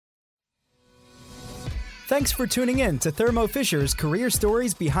Thanks for tuning in to Thermo Fisher's Career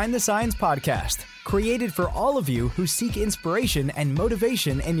Stories Behind the Science podcast, created for all of you who seek inspiration and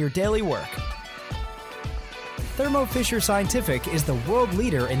motivation in your daily work. Thermo Fisher Scientific is the world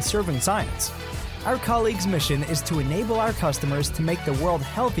leader in serving science. Our colleagues' mission is to enable our customers to make the world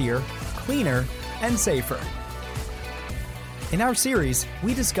healthier, cleaner, and safer. In our series,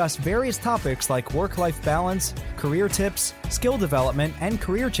 we discuss various topics like work-life balance, career tips, skill development, and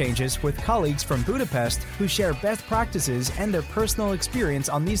career changes with colleagues from Budapest who share best practices and their personal experience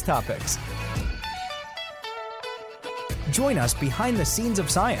on these topics. Join us behind the scenes of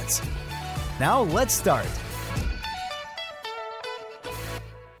science. Now, let's start.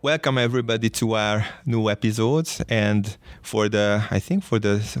 Welcome everybody to our new episodes, and for the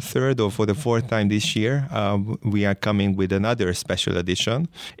third or for the fourth time this year, we are coming with another special edition.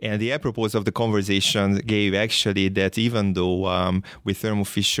 And the apropos of the conversation gave actually that even though with Thermo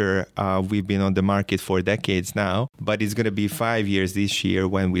Fisher we've been on the market for decades now, but it's going to be 5 years this year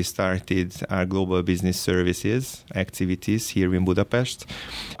when we started our global business services activities here in Budapest.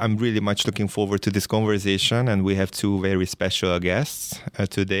 I'm really much looking forward to this conversation, and we have two very special guests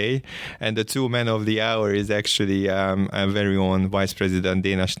today. And the two men of the hour is actually our very own Vice President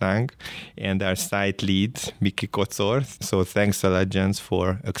Dénes Láng and our site lead Koczor. So thanks a lot, gents,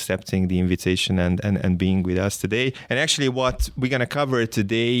 for accepting the invitation and being with us today. And actually what we're going to cover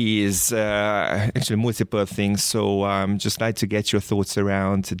today is actually multiple things. So just like to get your thoughts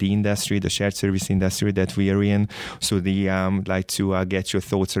around the industry, the shared service industry that we are in. So like to get your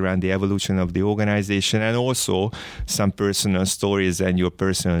thoughts around the evolution of the organization, and also some personal stories and your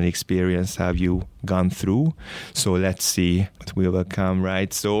personal experience have you gone through. So let's see what we will come,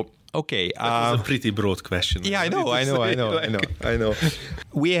 right? So okay. That was a pretty broad question. Yeah, I know.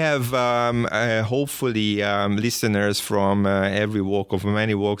 We have hopefully listeners from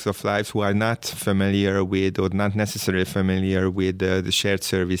many walks of life who are not familiar with, or not necessarily familiar with the shared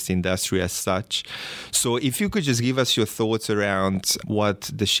service industry as such. So if you could just give us your thoughts around what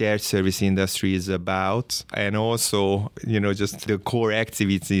the shared service industry is about, and also, just the core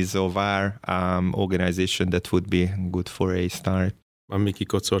activities of our organization, that would be good for a start. I'm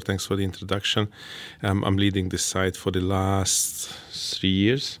Koczor. Thanks for the introduction. I'm leading this site for the last 3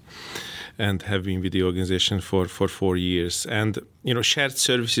 years and have been with the organization for 4 years. And, shared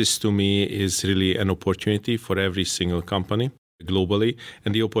services to me is really an opportunity for every single company globally.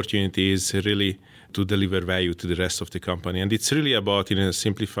 And the opportunity is really to deliver value to the rest of the company. And it's really about, in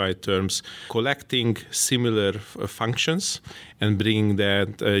simplified terms, collecting similar functions and bringing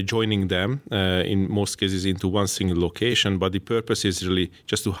that, joining them, in most cases, into one single location. But the purpose is really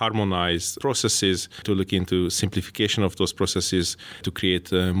just to harmonize processes, to look into simplification of those processes, to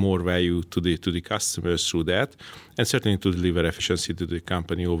create more value to the customers through that, and certainly to deliver efficiency to the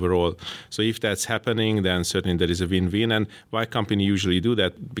company overall. So if that's happening, then certainly there is a win-win. And why companies usually do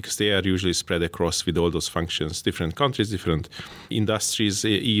that? Because they are usually spread across with all those functions, different countries, different industries,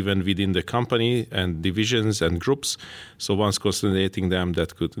 even within the company, and divisions and groups. So once consolidating them,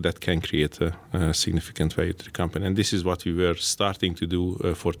 that can create a significant value to the company. And this is what we were starting to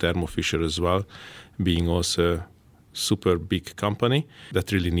do for Thermo Fisher as well, being also a super big company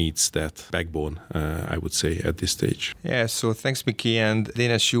that really needs that backbone, I would say, at this stage. Yeah, so thanks, Miki. And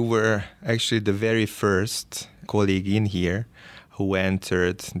Dénes, you were actually the very first colleague in here who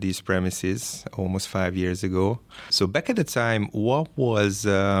entered these premises almost 5 years ago. So back at the time, what was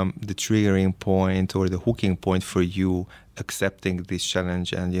the triggering point or the hooking point for you accepting this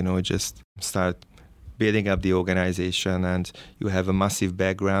challenge and, just start building up the organization? And you have a massive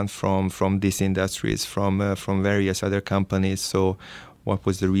background from these industries, from various other companies. So what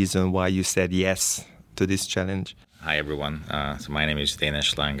was the reason why you said yes to this challenge? Hi, everyone. So my name is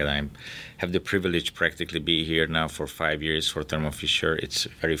Dénes Láng, and I have the privilege practically be here now for 5 years for Thermo Fisher. It's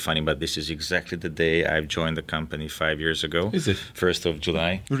very funny, but this is exactly the day I've joined the company 5 years ago. Is it? 1st of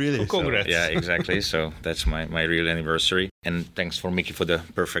July. Really? Oh, congrats. So, yeah, exactly. So that's my real anniversary. And thanks for Miki for the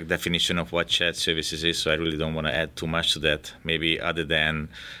perfect definition of what shared services is. So I really don't want to add too much to that, maybe other than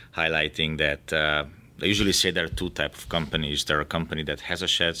highlighting that I usually say there are two types of companies. There are a company that has a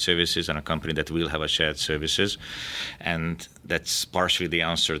shared services and a company that will have a shared services. And that's partially the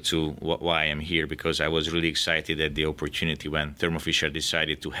answer to why I'm here, because I was really excited at the opportunity when Thermo Fisher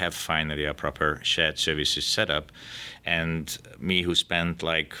decided to have finally a proper shared services setup. And me, who spent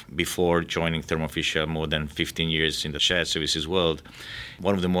before joining Thermo Fisher more than 15 years in the shared services world,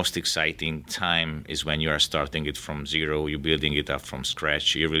 one of the most exciting time is when you are starting it from zero, you're building it up from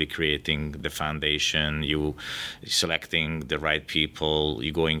scratch, you're really creating the foundation, motivation, you selecting the right people,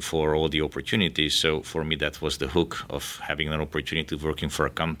 you going for all the opportunities. So for me, that was the hook of having an opportunity of working for a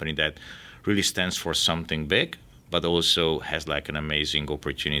company that really stands for something big, but also has like an amazing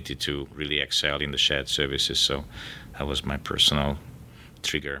opportunity to really excel in the shared services. So that was my personal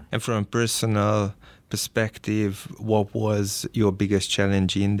trigger. And from a personal perspective, what was your biggest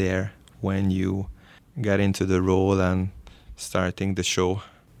challenge in there when you got into the role and starting the show?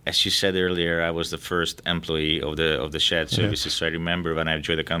 As you said earlier, I was the first employee of the shared services. So I remember when I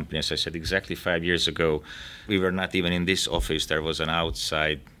joined the company, as I said, exactly 5 years ago, we were not even in this office. There was an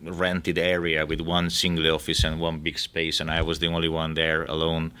outside rented area with one single office and one big space, and I was the only one there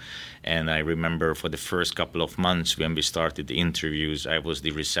alone. And I remember for the first couple of months when we started the interviews, I was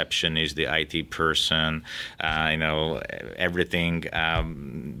the receptionist, the IT person, everything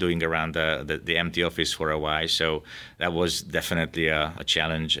doing around the empty office for a while. So that was definitely a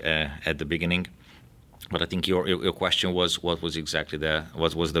challenge at the beginning. But I think your question was what was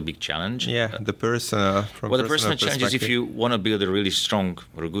the big challenge? Yeah, the personal. The personal challenge is if you want to build a really strong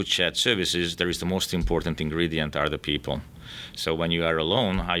or good shared services, there is the most important ingredient are the people. So when you are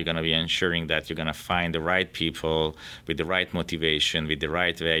alone, how are you going to be ensuring that you're going to find the right people with the right motivation, with the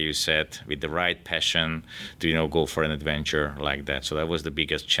right value set, with the right passion to go for an adventure like that? So that was the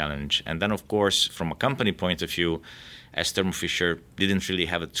biggest challenge. And then, of course, from a company point of view, as Thermo Fisher didn't really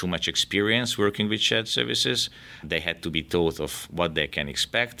have too much experience working with shared services, they had to be taught of what they can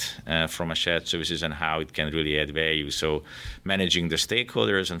expect from a shared services and how it can really add value. So managing the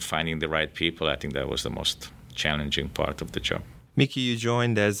stakeholders and finding the right people, I think that was the most challenging part of the job. Mickey, you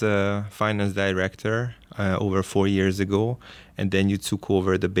joined as a finance director over 4 years ago, and then you took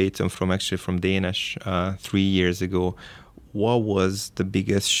over the baton from Dénes 3 years ago. What was the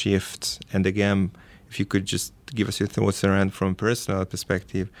biggest shift? And again, if you could just give us your thoughts around from a personal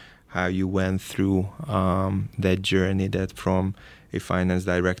perspective, how you went through that journey, that from a finance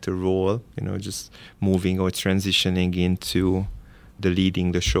director role, just moving or transitioning into the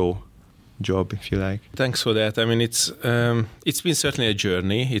leading the show job, if you like. Thanks for that. I mean, it's been certainly a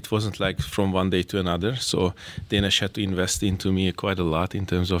journey. It wasn't like from one day to another. So Dénes had to invest into me quite a lot in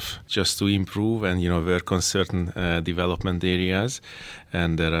terms of just to improve and work on certain development areas,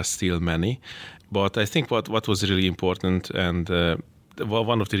 and there are still many. But I think what was really important, and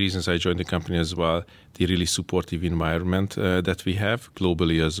one of the reasons I joined the company as well, the really supportive environment that we have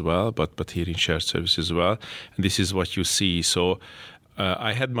globally as well, but here in shared services as well. And this is what you see. So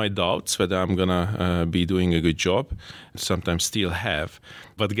I had my doubts whether I'm going to be doing a good job. Sometimes still have,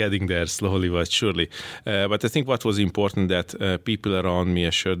 but getting there slowly but surely. But I think what was important that people around me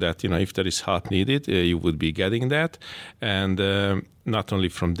assured that, if there is help needed, you would be getting that. And not only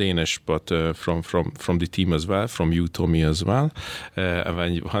from Dénes, but from the team as well, from you, Tommy, as well,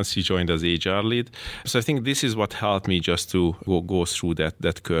 once you joined as HR lead. So I think this is what helped me just to go through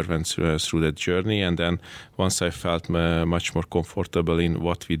that curve and through that journey. And then once I felt much more comfortable in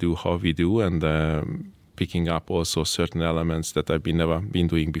what we do, how we do, and picking up also certain elements that I've never been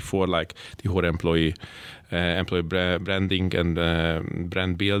doing before, like the whole employee branding and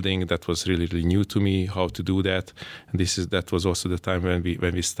brand building. That was really, really new to me, how to do that. And that was also the time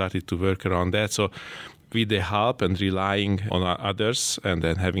when we started to work around that. So with the help and relying on others, and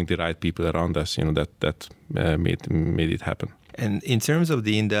then having the right people around us, that made it happen. And in terms of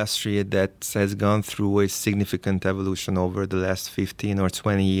the industry that has gone through a significant evolution over the last 15 or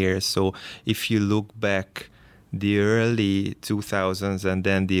 20 years, so if you look back the early 2000s and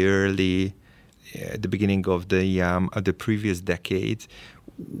then the beginning of the previous decade,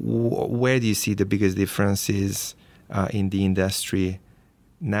 where do you see the biggest differences in the industry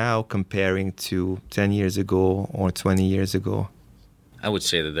now comparing to 10 years ago or 20 years ago? I would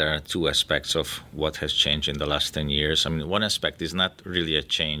say that there are two aspects of what has changed in the last 10 years. I mean, one aspect is not really a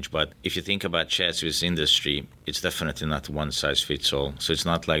change, but if you think about shared service industry, it's definitely not one size fits all. So it's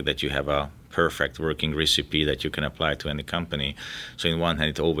not like that you have a perfect working recipe that you can apply to any company. So in one hand,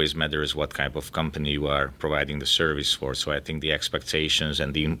 it always matters what type of company you are providing the service for. So I think the expectations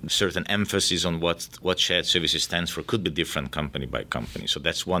and the certain emphasis on what shared services stands for could be different company by company. So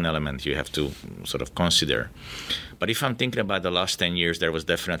that's one element you have to sort of consider. But if I'm thinking about the last 10 years, there was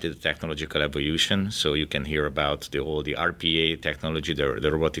definitely the technological evolution. So you can hear about the RPA technology,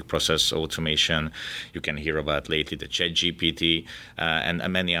 the robotic process automation. You can hear about lately the ChatGPT and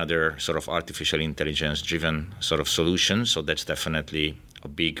many other sort of artificial intelligence-driven sort of solutions. So that's definitely a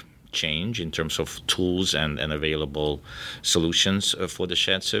big change in terms of tools and available solutions for the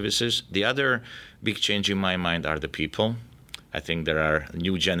shared services. The other big change in my mind are the people. I think there are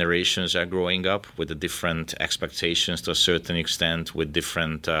new generations are growing up with the different expectations to a certain extent, with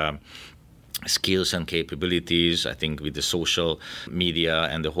different skills and capabilities. I think with the social media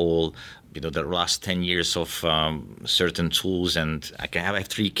and the whole, the last 10 years of certain tools, and I have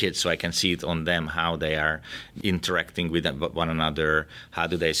 3 kids, so I can see it on them, how they are interacting with one another, how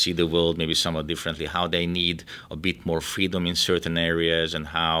do they see the world maybe somewhat differently, how they need a bit more freedom in certain areas, and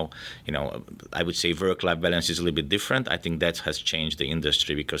how, I would say work-life balance is a little bit different. I think that has changed the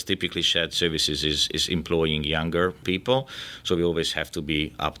industry, because typically shared services is employing younger people, so we always have to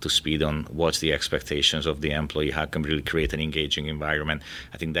be up to speed on what's the expectations of the employee, how can we really create an engaging environment.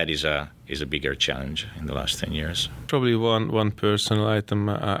 I think that is a bigger challenge in the last 10 years. Probably one personal item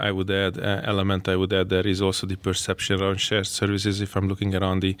I would add, element I would add there is also the perception around shared services. If I'm looking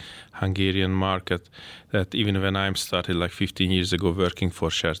around the Hungarian market, that even when I started like 15 years ago working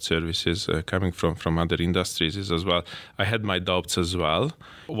for shared services, coming from other industries as well, I had my doubts as well.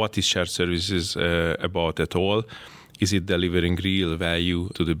 What is shared services about at all? Is it delivering real value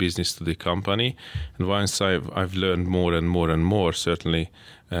to the business, to the company? And once I've learned more and more and more, certainly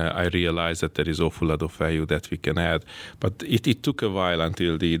I realized that there is an awful lot of value that we can add. But it took a while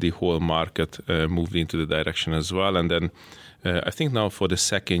until the whole market moved into the direction as well. And then I think now for the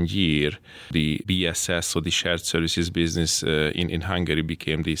second year, the BSS, so the shared services business in Hungary,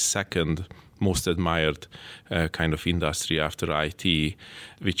 became the second most admired kind of industry after IT,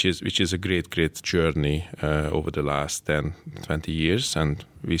 which is a great journey over the last 10, 20 years, and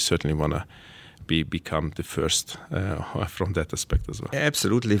we certainly want to become the first from that aspect as well.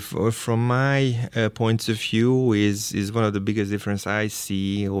 Absolutely. From my point of view, is one of the biggest difference I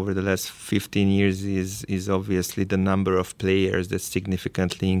see over the last 15 years is obviously the number of players that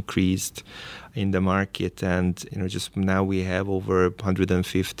significantly increased in the market, and just now we have over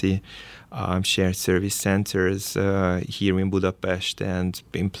 150 shared service centers here in Budapest, and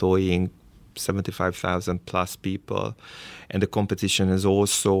employing 75,000 plus people, and the competition has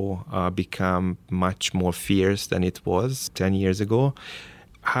also become much more fierce than it was 10 years ago.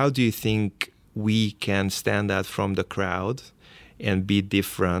 How do you think we can stand out from the crowd and be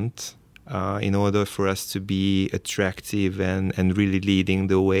different in order for us to be attractive and really leading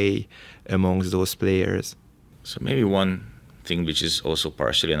the way amongst those players? So maybe one thing which is also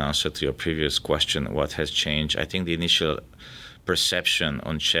partially an answer to your previous question, what has changed? I think the initial perception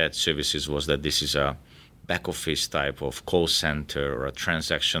on shared services was that this is a back office type of call center or a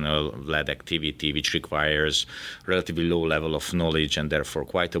transactional led activity which requires relatively low level of knowledge and therefore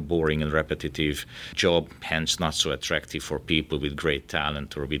quite a boring and repetitive job, hence not so attractive for people with great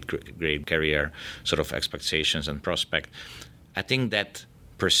talent or with great career sort of expectations and prospect. I think that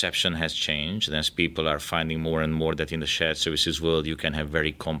perception has changed as people are finding more and more that in the shared services world you can have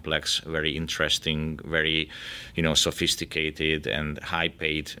very complex, very interesting, very sophisticated and high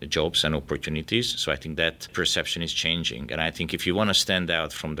paid jobs and opportunities. So I think that perception is changing, and I think if you want to stand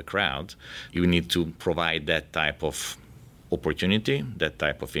out from the crowd, you need to provide that type of opportunity, that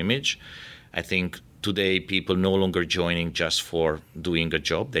type of image. I think today, people no longer joining just for doing a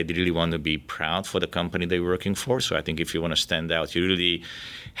job. They really want to be proud for the company they're working for. So I think if you want to stand out, you really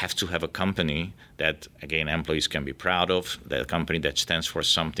have to have a company that, again, employees can be proud of, that company that stands for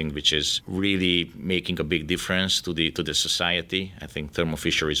something which is really making a big difference to the society. I think Thermo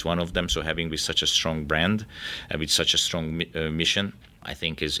Fisher is one of them. So having with such a strong brand and with such a strong mission, I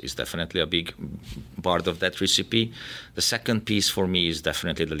think is definitely a big part of that recipe. The second piece for me is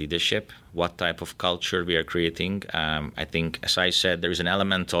definitely the leadership. What type of culture we are creating. I think, as I said, there is an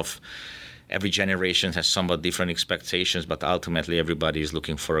element of every generation has somewhat different expectations, but ultimately everybody is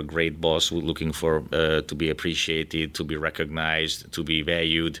looking for a great boss, looking for to be appreciated, to be recognized, to be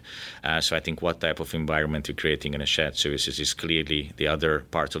valued. So I think what type of environment we're creating in a shared services is clearly the other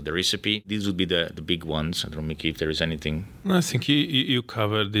part of the recipe. These would be the big ones. I don't know, Miki, if there is anything. No, I think you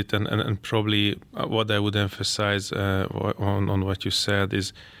covered it, and probably what I would emphasize on what you said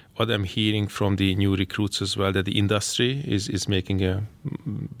is what I'm hearing from the new recruits as well, that the industry is making a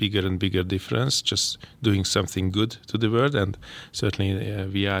bigger and bigger difference, just doing something good to the world, and certainly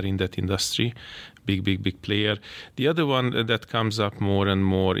we are in that industry, big player. The other one that comes up more and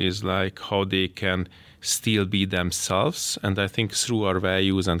more is like how they can still be themselves, and I think through our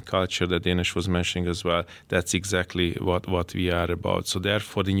values and culture that Dénes was mentioning as well, that's exactly what we are about. So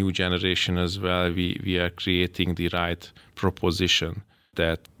therefore the new generation as well, we are creating the right proposition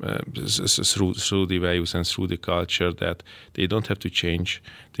that through the values and through the culture, that they don't have to change.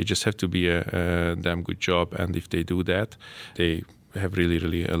 They just have to be a damn good job. And if they do that, they have really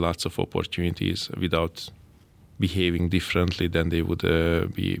lots of opportunities without behaving differently than they would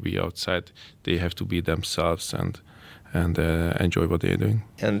be outside. They have to be themselves and enjoy what they're doing.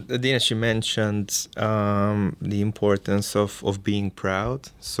 And Dénes, you mentioned the importance of being proud.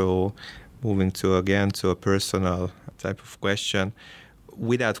 So moving to a personal type of question,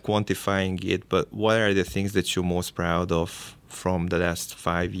 without quantifying it, but what are the things that you're most proud of from the last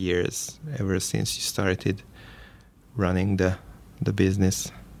 5 years, ever since you started running the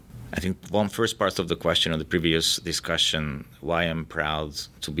business? I think one first part of the question of the previous discussion, why I'm proud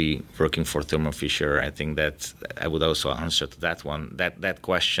to be working for Thermo Fisher, I think that I would also answer to that one. That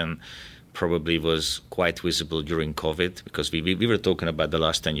question probably was quite visible during COVID, because we were talking about the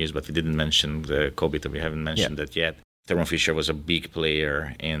last 10 years, but we didn't mention the COVID, or we haven't mentioned that yet. Thermo Fisher was a big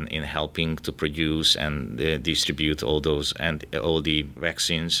player in helping to produce and distribute all the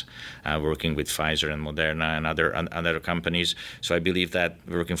vaccines, working with Pfizer and Moderna and other companies. So I believe that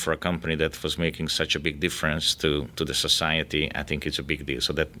working for a company that was making such a big difference to the society, I think it's a big deal.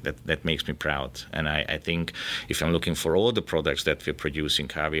 So that makes me proud. And I think if I'm looking for all the products that we're producing,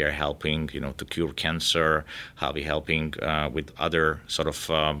 how we are helping, to cure cancer, how we're helping with other sort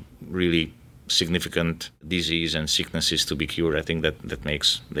of really significant disease and sicknesses to be cured, I think that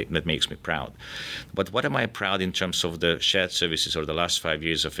makes me proud. But what am I proud in terms of the shared services or the last 5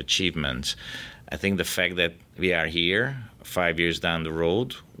 years of achievements? I think the fact that we are here 5 years down the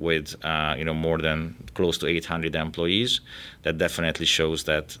road with more than close to 800 employees, that definitely shows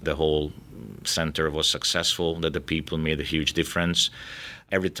that the whole center was successful, that the people made a huge difference.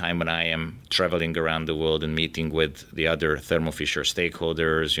 Every time when I am traveling around the world and meeting with the other Thermo Fisher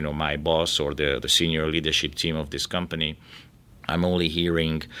stakeholders, my boss or the senior leadership team of this company, I'm only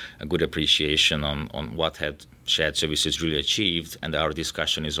hearing a good appreciation on what had shared services really achieved. And our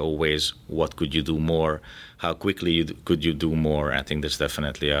discussion is always, what could you do more? How quickly could you do more? I think that's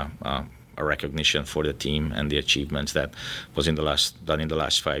definitely a recognition for the team and the achievements that was done in the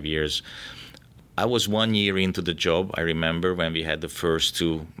last 5 years. I was 1 year into the job. I remember when we had the first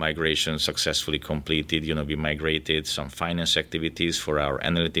 2 migrations successfully completed. We migrated some finance activities for our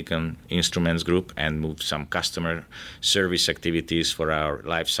analytical instruments group and moved some customer service activities for our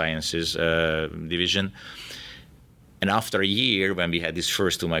life sciences division. And after a year, when we had these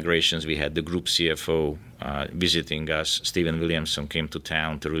first 2 migrations, we had the group CFO visiting us. Stephen Williamson came to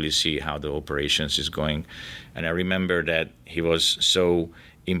town to really see how the operations is going. And I remember that he was so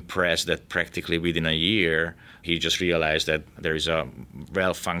impressed that practically within a year, he just realized that there is a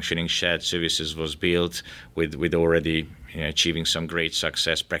well-functioning shared services was built with already achieving some great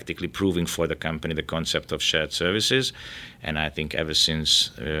success, practically proving for the company the concept of shared services. And I think ever since,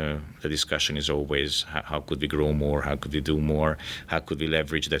 the discussion is always how could we grow more, how could we do more, how could we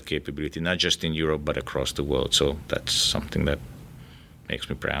leverage that capability, not just in Europe, but across the world. So that's something that makes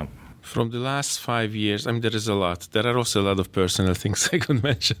me proud. From the last 5 years, there is a lot. There are also a lot of personal things I could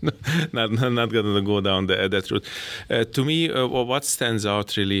mention. not going to go down that route. To me, what stands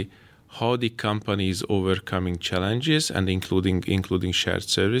out really, how the company is overcoming challenges and including shared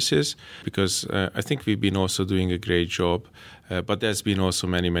services, because I think we've been also doing a great job. But there's been also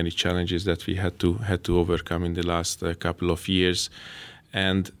many challenges that we had to overcome in the last couple of years.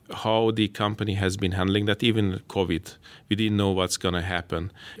 And how the company has been handling that, even COVID, we didn't know what's going to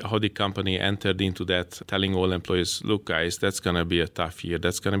happen. How the company entered into that, telling all employees, look, guys, that's going to be a tough year.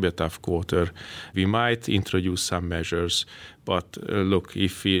 That's going to be a tough quarter. We might introduce some measures, but look,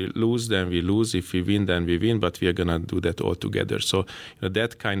 if we lose, then we lose. If we win, then we win, but we are going to do that all together. So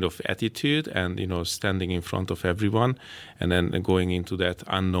that kind of attitude and, standing in front of everyone and then going into that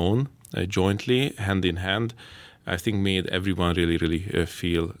unknown jointly, hand in hand, I think made everyone really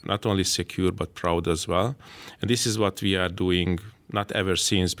feel not only secure but proud as well. And this is what we are doing, not ever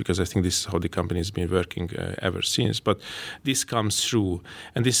since, because I think this is how the company has been working ever since. But this comes through.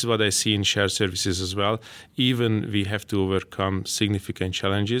 And this is what I see in shared services as well. Even we have to overcome significant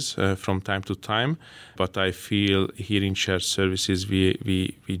challenges from time to time. But I feel here in shared services,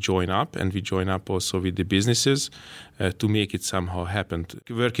 we join up, and we join up also with the businesses to make it somehow happen,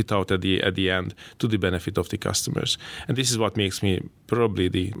 to work it out at the end to the benefit of the customers. And this is what makes me probably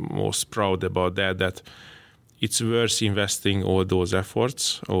the most proud about that it's worth investing all those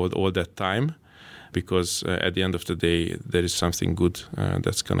efforts, all that time, because at the end of the day, there is something good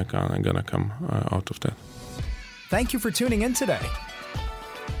that's gonna come out of that. Thank you for tuning in today.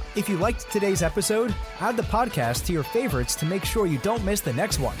 If you liked today's episode, add the podcast to your favorites to make sure you don't miss the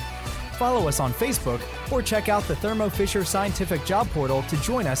next one. Follow us on Facebook or check out the Thermo Fisher Scientific Job Portal to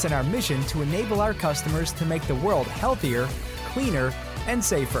join us in our mission to enable our customers to make the world healthier, cleaner, and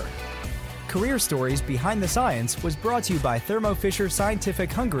safer. Career Stories Behind the Science was brought to you by Thermo Fisher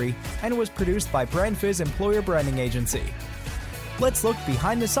Scientific Hungary and was produced by BrandFizz Employer Branding Agency. Let's look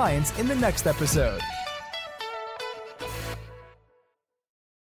behind the science in the next episode.